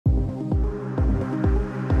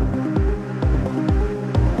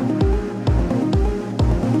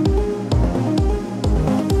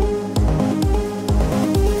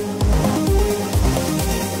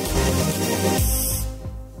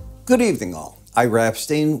Good evening, all. Ira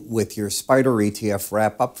Epstein with your SPDR ETF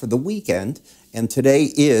wrap-up for the weekend. And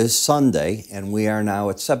today is Sunday, and we are now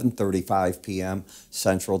at 7:35 p.m.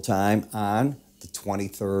 Central Time on the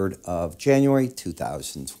 23rd of January,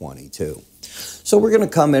 2022. So we're going to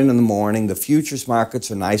come in the morning. The futures markets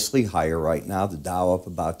are nicely higher right now. The Dow up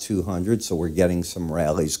about 200, so we're getting some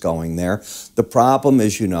rallies going there. The problem,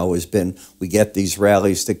 as you know, has been we get these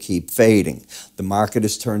rallies that keep fading. The market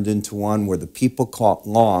has turned into one where the people caught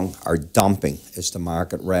long are dumping as the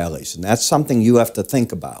market rallies, and that's something you have to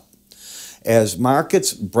think about. As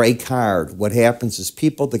markets break hard, what happens is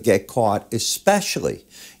people that get caught, especially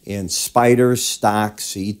in SPDRs,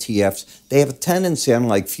 stocks, ETFs, they have a tendency,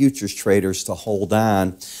 unlike futures traders, to hold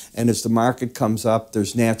on. And as the market comes up,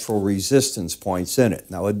 there's natural resistance points in it.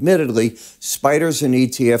 Now, admittedly, SPDRs and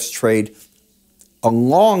ETFs trade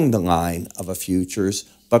along the line of a futures,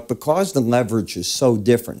 but because the leverage is so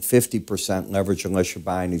different, 50% leverage unless you're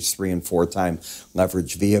buying these 3- and 4-time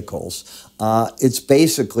leverage vehicles, it's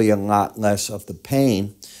basically a lot less of the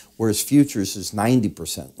pain, whereas futures is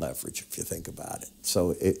 90% leverage if you think about it.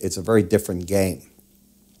 So it's a very different game.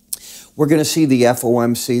 We're going to see the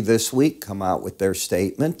FOMC this week come out with their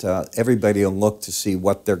statement. Everybody will look to see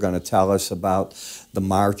what they're going to tell us about the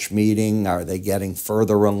March meeting. Are they getting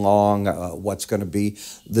further along? What's going to be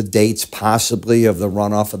the dates possibly of the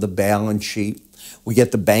runoff of the balance sheet? We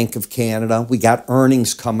get the Bank of Canada. We got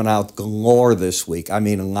earnings coming out galore this week. I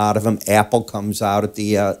mean, a lot of them. Apple comes out at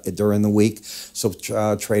the during the week, so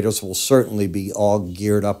traders will certainly be all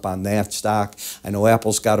geared up on that stock. I know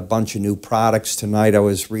Apple's got a bunch of new products tonight. I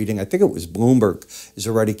was reading, I think it was Bloomberg is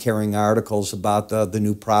already carrying articles about the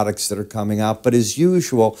new products that are coming out. But as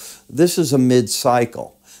usual, this is a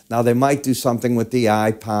mid-cycle. Now, they might do something with the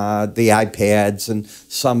iPod, the iPads, and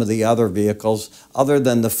some of the other vehicles. Other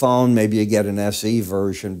than the phone, maybe you get an SE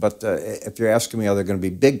version. But if you're asking me, are there going to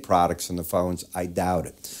be big products in the phones? I doubt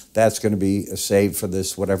it. That's going to be saved for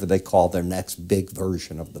this, whatever they call their next big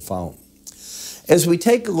version of the phone. As we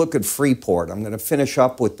take a look at Freeport, I'm going to finish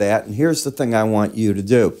up with that. And here's the thing I want you to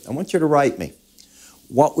do. I want you to write me.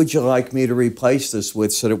 What would you like me to replace this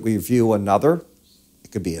with so that we view another?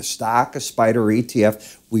 It could be a stock, a SPDR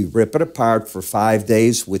ETF. We rip it apart for 5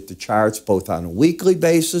 days with the charts, both on a weekly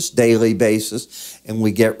basis, daily basis, and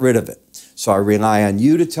we get rid of it. So I rely on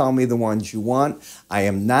you to tell me the ones you want. I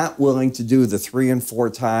am not willing to do the 3- and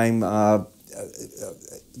 4-time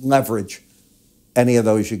leverage, any of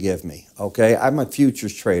those you give me, okay? I'm a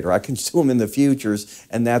futures trader. I can do them in the futures,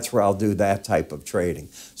 and that's where I'll do that type of trading.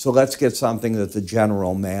 So let's get something that the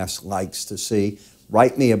general mass likes to see.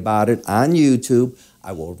 Write me about it on YouTube.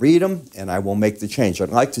 I will read them, and I will make the change. I'd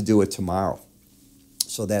like to do it tomorrow.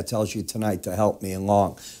 So that tells you tonight to help me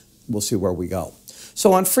along. We'll see where we go.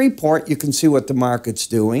 So on Freeport, you can see what the market's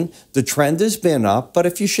doing. The trend has been up, but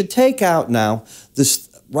if you should take out now, this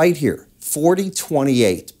right here,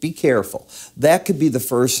 40.28, be careful. That could be the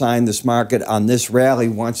first sign this market on this rally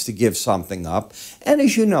wants to give something up. And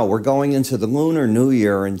as you know, we're going into the Lunar New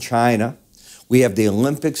Year in China. We have the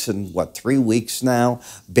Olympics in, 3 weeks now.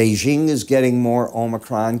 Beijing is getting more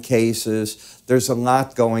Omicron cases. There's a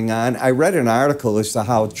lot going on. I read an article as to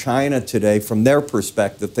how China today, from their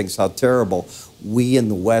perspective, thinks how terrible we in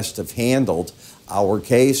the West have handled our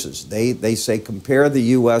cases. They say compare the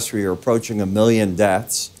U.S., where you're approaching 1 million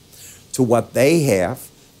deaths, to what they have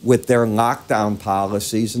with their lockdown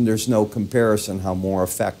policies, and there's no comparison how more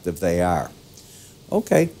effective they are.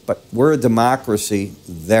 Okay, but we're a democracy.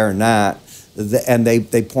 They're not. And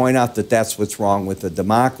they point out that that's what's wrong with the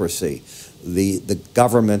democracy. The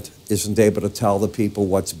government isn't able to tell the people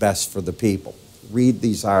what's best for the people. Read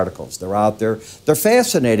these articles. They're out there. They're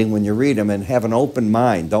fascinating when you read them, and have an open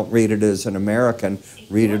mind. Don't read it as an American.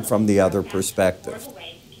 Read it from the other perspective.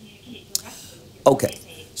 Okay.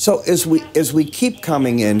 So as we keep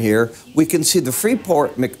coming in here, we can see the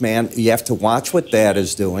Freeport McMahon. You have to watch what that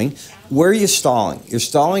is doing. Where are you stalling? You're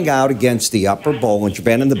stalling out against the upper Bollinger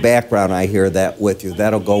Band. In the background, I hear that with you.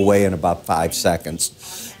 That'll go away in about 5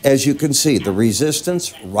 seconds. As you can see, the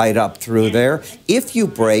resistance right up through there. If you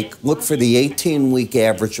break, look for the 18-week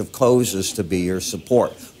average of closes to be your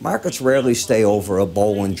support. Markets rarely stay over a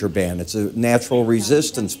Bollinger Band. It's a natural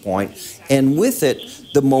resistance point. And with it,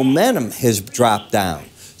 the momentum has dropped down.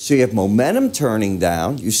 So you have momentum turning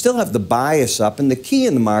down. You still have the bias up, and the key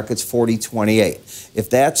in the market's 40.28. If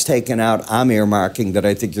that's taken out, I'm earmarking that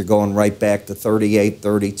I think you're going right back to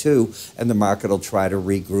 38.32, and the market will try to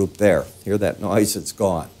regroup there. Hear that noise? It's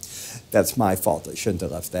gone. That's my fault. I shouldn't have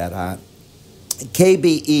left that on.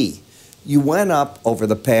 KBE, you went up over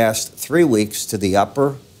the past 3 weeks to the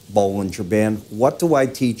upper Bollinger Band. What do I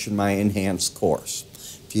teach in my enhanced course?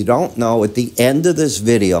 If you don't know, at the end of this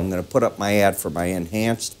video, I'm going to put up my ad for my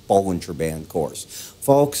enhanced Bollinger Band course.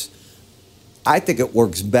 Folks, I think it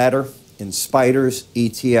works better in spiders,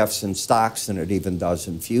 ETFs, and stocks than it even does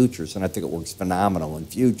in futures, and I think it works phenomenal in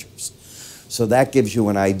futures. So that gives you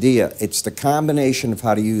an idea. It's the combination of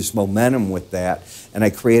how to use momentum with that, and I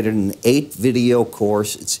created an 8-video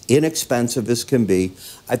course. It's inexpensive as can be.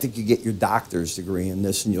 I think you get your doctor's degree in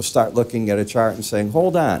this, and you'll start looking at a chart and saying,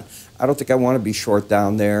 hold on, I don't think I want to be short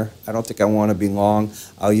down there. I don't think I want to be long.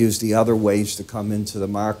 I'll use the other ways to come into the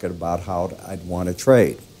market about how I'd want to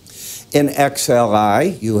trade. In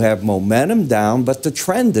XLI, you have momentum down, but the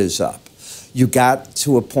trend is up. You got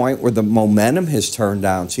to a point where the momentum has turned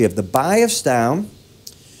down. So you have the bias down,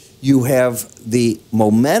 you have the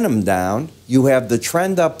momentum down, you have the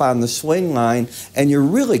trend up on the swing line, and you're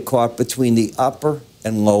really caught between the upper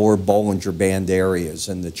and lower Bollinger Band areas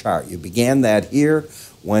in the chart. You began that here,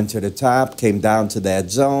 went to the top, came down to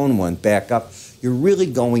that zone, went back up. You're really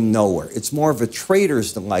going nowhere. It's more of a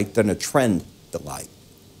trader's delight than a trend delight.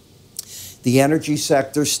 The energy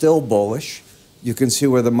sector still bullish. You can see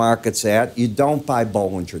where the market's at. You don't buy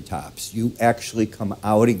Bollinger tops. You actually come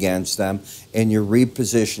out against them and you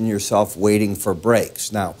reposition yourself waiting for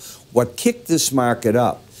breaks. Now, what kicked this market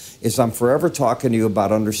up is I'm forever talking to you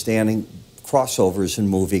about understanding crossovers and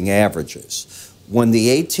moving averages. When the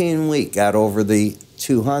 18-week got over the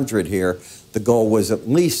 200 here, the goal was at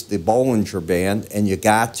least the Bollinger Band, and you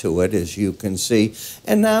got to it, as you can see.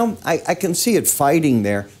 And now I can see it fighting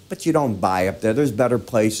there, but you don't buy up there. There's better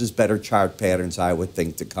places, better chart patterns, I would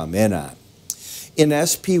think, to come in on. In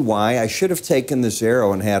SPY, I should have taken this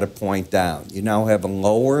arrow and had a point down. You now have a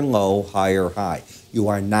lower low, higher high. You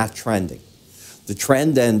are not trending. The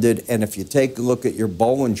trend ended, and if you take a look at your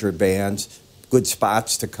Bollinger Bands, good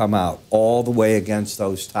spots to come out all the way against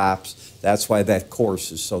those tops. That's why that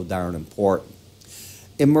course is so darn important.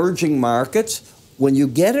 Emerging markets, when you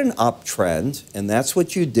get an uptrend, and that's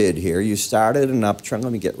what you did here, you started an uptrend,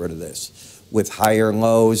 let me get rid of this, with higher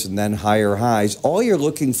lows and then higher highs. All you're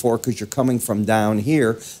looking for, because you're coming from down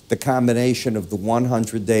here, the combination of the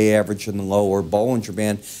 100-day average and the lower Bollinger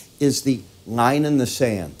Band is the line in the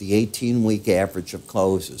sand, the 18-week average of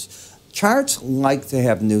closes. Charts like to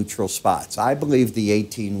have neutral spots. I believe the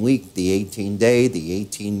 18-week, the 18-day, the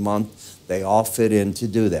 18-month, they all fit in to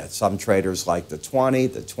do that. Some traders like the 20,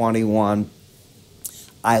 the 21.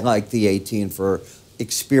 I like the 18 for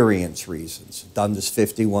experience reasons. Done this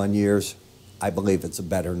 51 years. I believe it's a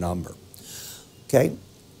better number. Okay,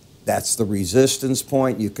 that's the resistance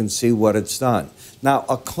point. You can see what it's done. Now,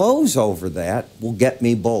 a close over that will get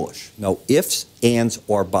me bullish. No ifs, ands,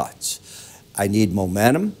 or buts. I need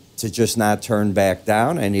momentum to just not turn back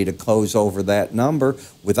down. I need to close over that number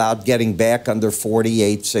without getting back under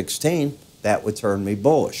 48.16. That would turn me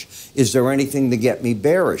bullish. Is there anything to get me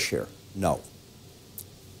bearish here? No.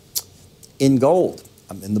 In gold,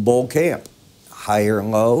 I'm in the bull camp. Higher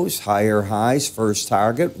lows, higher highs, first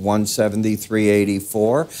target,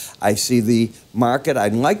 173.84. I see the market.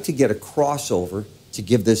 I'd like to get a crossover to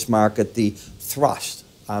give this market the thrust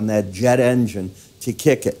on that jet engine to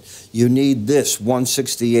kick it. You need this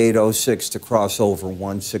 168.06 to cross over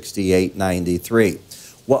 168.93.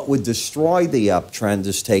 What would destroy the uptrend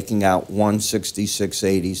is taking out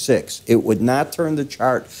 166.86. It would not turn the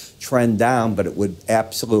chart trend down, but it would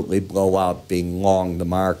absolutely blow out being long the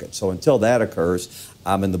market. So until that occurs,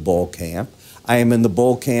 I'm in the bull camp. I am in the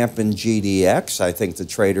bull camp in GDX. I think the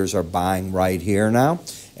traders are buying right here now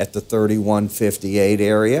at the 31.58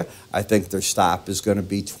 area. I think their stop is going to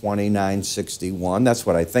be 29.61. That's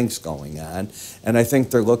what I think's going on. And I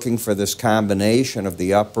think they're looking for this combination of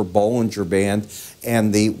the upper Bollinger Band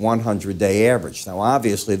and the 100-day average. Now,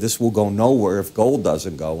 obviously, this will go nowhere if gold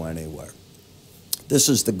doesn't go anywhere. This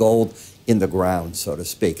is the gold in the ground, so to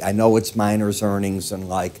speak. I know it's miners' earnings and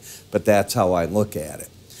like, but that's how I look at it.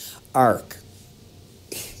 ARK,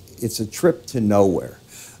 it's a trip to nowhere.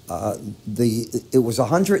 It was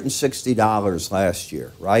 $160 last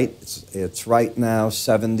year, right? It's right now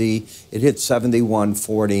 70. It hit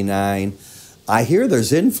 71.49. I hear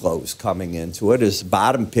there's inflows coming into it as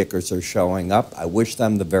bottom pickers are showing up. I wish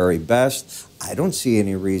them the very best. I don't see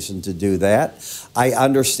any reason to do that. I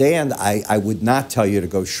understand I would not tell you to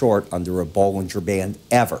go short under a Bollinger Band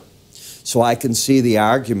ever. So I can see the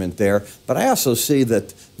argument there, but I also see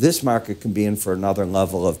that this market can be in for another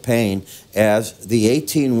level of pain as the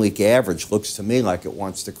 18-week average looks to me like it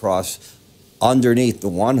wants to cross underneath the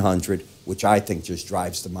 100, which I think just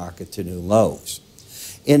drives the market to new lows.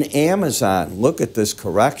 In Amazon, look at this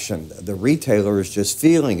correction. The retailer is just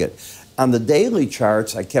feeling it. On the daily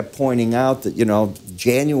charts, I kept pointing out that,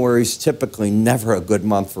 January is typically never a good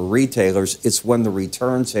month for retailers. It's when the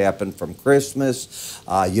returns happen from Christmas.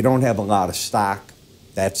 You don't have a lot of stock.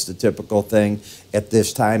 That's the typical thing at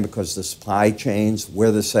this time because the supply chains,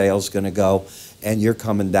 where the sale's going to go, and you're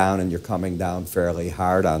coming down, and you're coming down fairly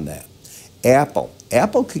hard on that.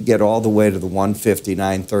 Apple could get all the way to the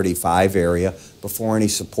 159.35 area before any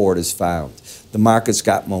support is found. The market's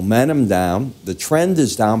got momentum down. The trend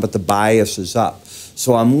is down, but the bias is up.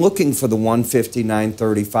 So I'm looking for the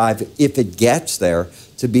 159.35, if it gets there,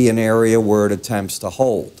 to be an area where it attempts to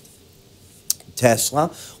hold.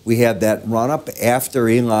 Tesla, we had that run-up after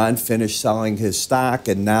Elon finished selling his stock,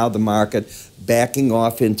 and now the market backing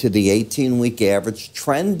off into the 18-week average.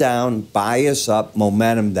 Trend down, bias up,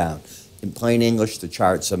 momentum down. In plain English, the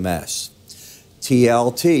chart's a mess.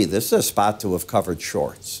 TLT, this is a spot to have covered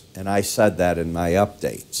shorts, and I said that in my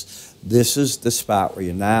updates. This is the spot where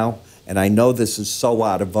you're now, and I know this is so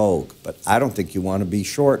out of vogue, but I don't think you want to be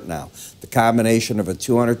short now. The combination of a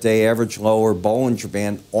 200-day average lower Bollinger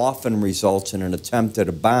Band often results in an attempt at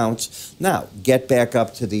a bounce. Now, get back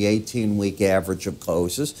up to the 18-week average of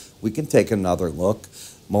closes. We can take another look.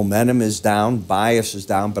 Momentum is down, bias is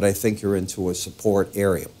down, but I think you're into a support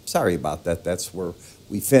area. Sorry about that. That's where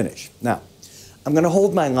we finish. Now, I'm going to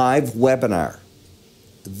hold my live webinar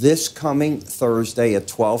this coming Thursday at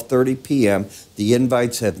 12:30 p.m. The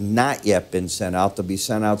invites have not yet been sent out. They'll be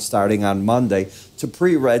sent out starting on Monday. To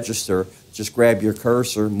pre-register, just grab your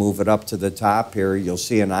cursor, move it up to the top here. You'll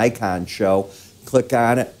see an icon show. Click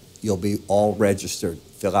on it. You'll be all registered.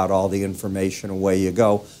 Fill out all the information, away you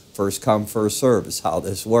go. First come, first serve is how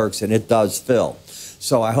this works, and it does fill.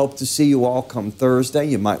 So I hope to see you all come Thursday.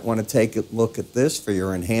 You might want to take a look at this for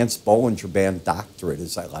your enhanced Bollinger Band doctorate,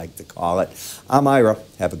 as I like to call it. I'm Ira.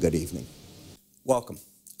 Have a good evening. Welcome.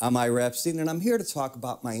 I'm Ira Epstein, and I'm here to talk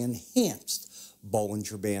about my enhanced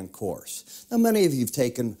Bollinger Band course. Now, many of you have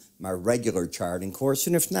taken my regular charting course,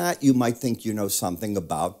 and if not, you might think you know something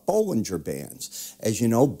about Bollinger Bands. As you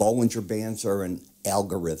know, Bollinger Bands are an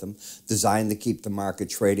algorithm designed to keep the market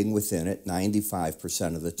trading within it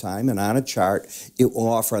 95% of the time, and on a chart, it will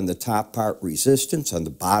offer on the top part resistance, on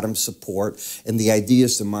the bottom support, and the idea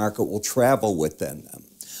is the market will travel within them.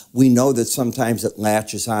 We know that sometimes it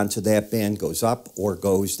latches onto that band, goes up or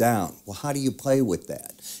goes down. Well, how do you play with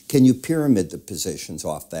that? Can you pyramid the positions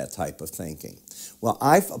off that type of thinking? Well,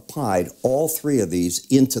 I've applied all three of these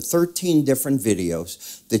into 13 different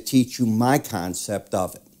videos that teach you my concept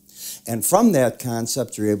of it. And from that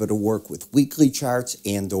concept, you're able to work with weekly charts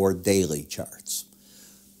and or daily charts.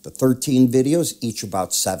 The 13 videos, each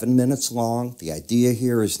about 7 minutes long. The idea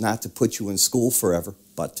here is not to put you in school forever,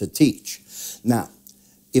 but to teach. Now,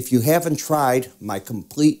 if you haven't tried my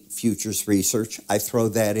complete futures research, I throw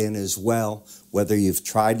that in as well. Whether you've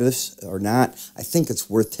tried this or not, I think it's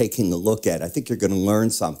worth taking a look at. I think you're going to learn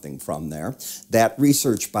something from there. That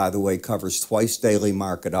research, by the way, covers twice daily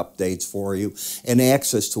market updates for you and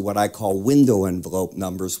access to what I call window envelope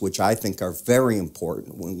numbers, which I think are very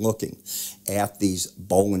important when looking at these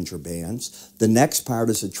Bollinger Bands. The next part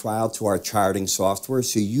is a trial to our charting software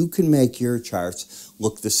so you can make your charts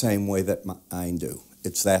look the same way that mine do.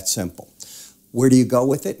 It's that simple. Where do you go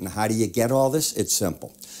with it and how do you get all this? It's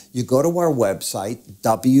simple. You go to our website,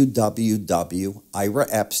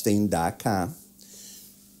 www.iraepstein.com.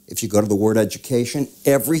 If you go to the word education,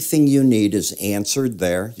 everything you need is answered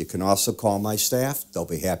there. You can also call my staff. They'll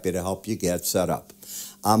be happy to help you get set up.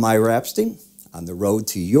 I'm Ira Epstein, on the road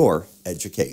to your education.